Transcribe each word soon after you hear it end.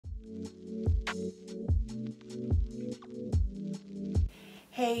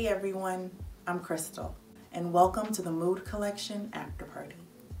Hey everyone, I'm Crystal, and welcome to the Mood Collection After Party.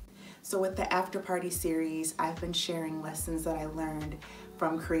 So with the After Party series, I've been sharing lessons that I learned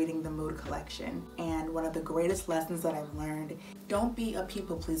from creating the Mood Collection. And one of the greatest lessons that I've learned, don't be a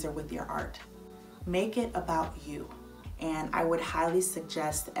people pleaser with your art. Make it about you. And I would highly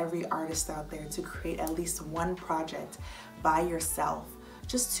suggest every artist out there to create at least one project by yourself,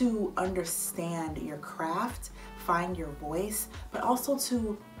 just to understand your craft, find your voice, but also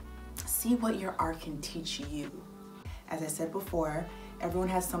to see what your art can teach you. As I said before, everyone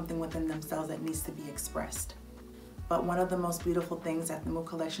has something within themselves that needs to be expressed. But one of the most beautiful things that the Mood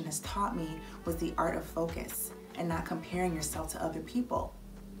Collection has taught me was the art of focus and not comparing yourself to other people.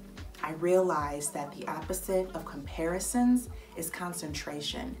 I realized that the opposite of comparisons is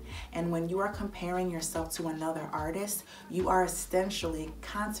concentration. And when you are comparing yourself to another artist, you are essentially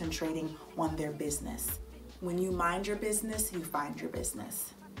concentrating on their business. When you mind your business, you find your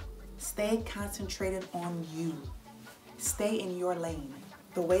business. Stay concentrated on you. Stay in your lane.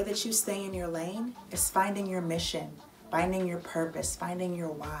 The way that you stay in your lane is finding your mission, finding your purpose, finding your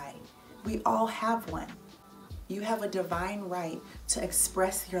why. We all have one. You have a divine right to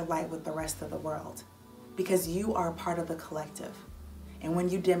express your light with the rest of the world because you are part of the collective. And when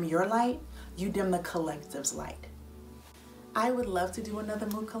you dim your light, you dim the collective's light. I would love to do another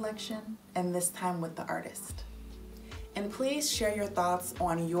Mood Collection, and this time with the artist. And please share your thoughts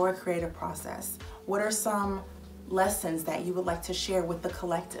on your creative process. What are some lessons that you would like to share with the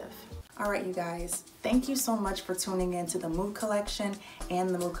collective? All right, you guys, thank you so much for tuning in to the Mood Collection and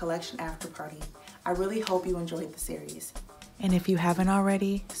the Mood Collection After Party. I really hope you enjoyed the series. And if you haven't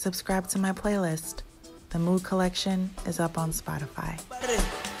already, subscribe to my playlist. The Mood Collection is up on Spotify.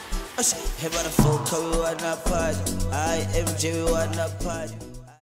 Hey, but a full cover, I'm not part. I am Jerry, I'm not part.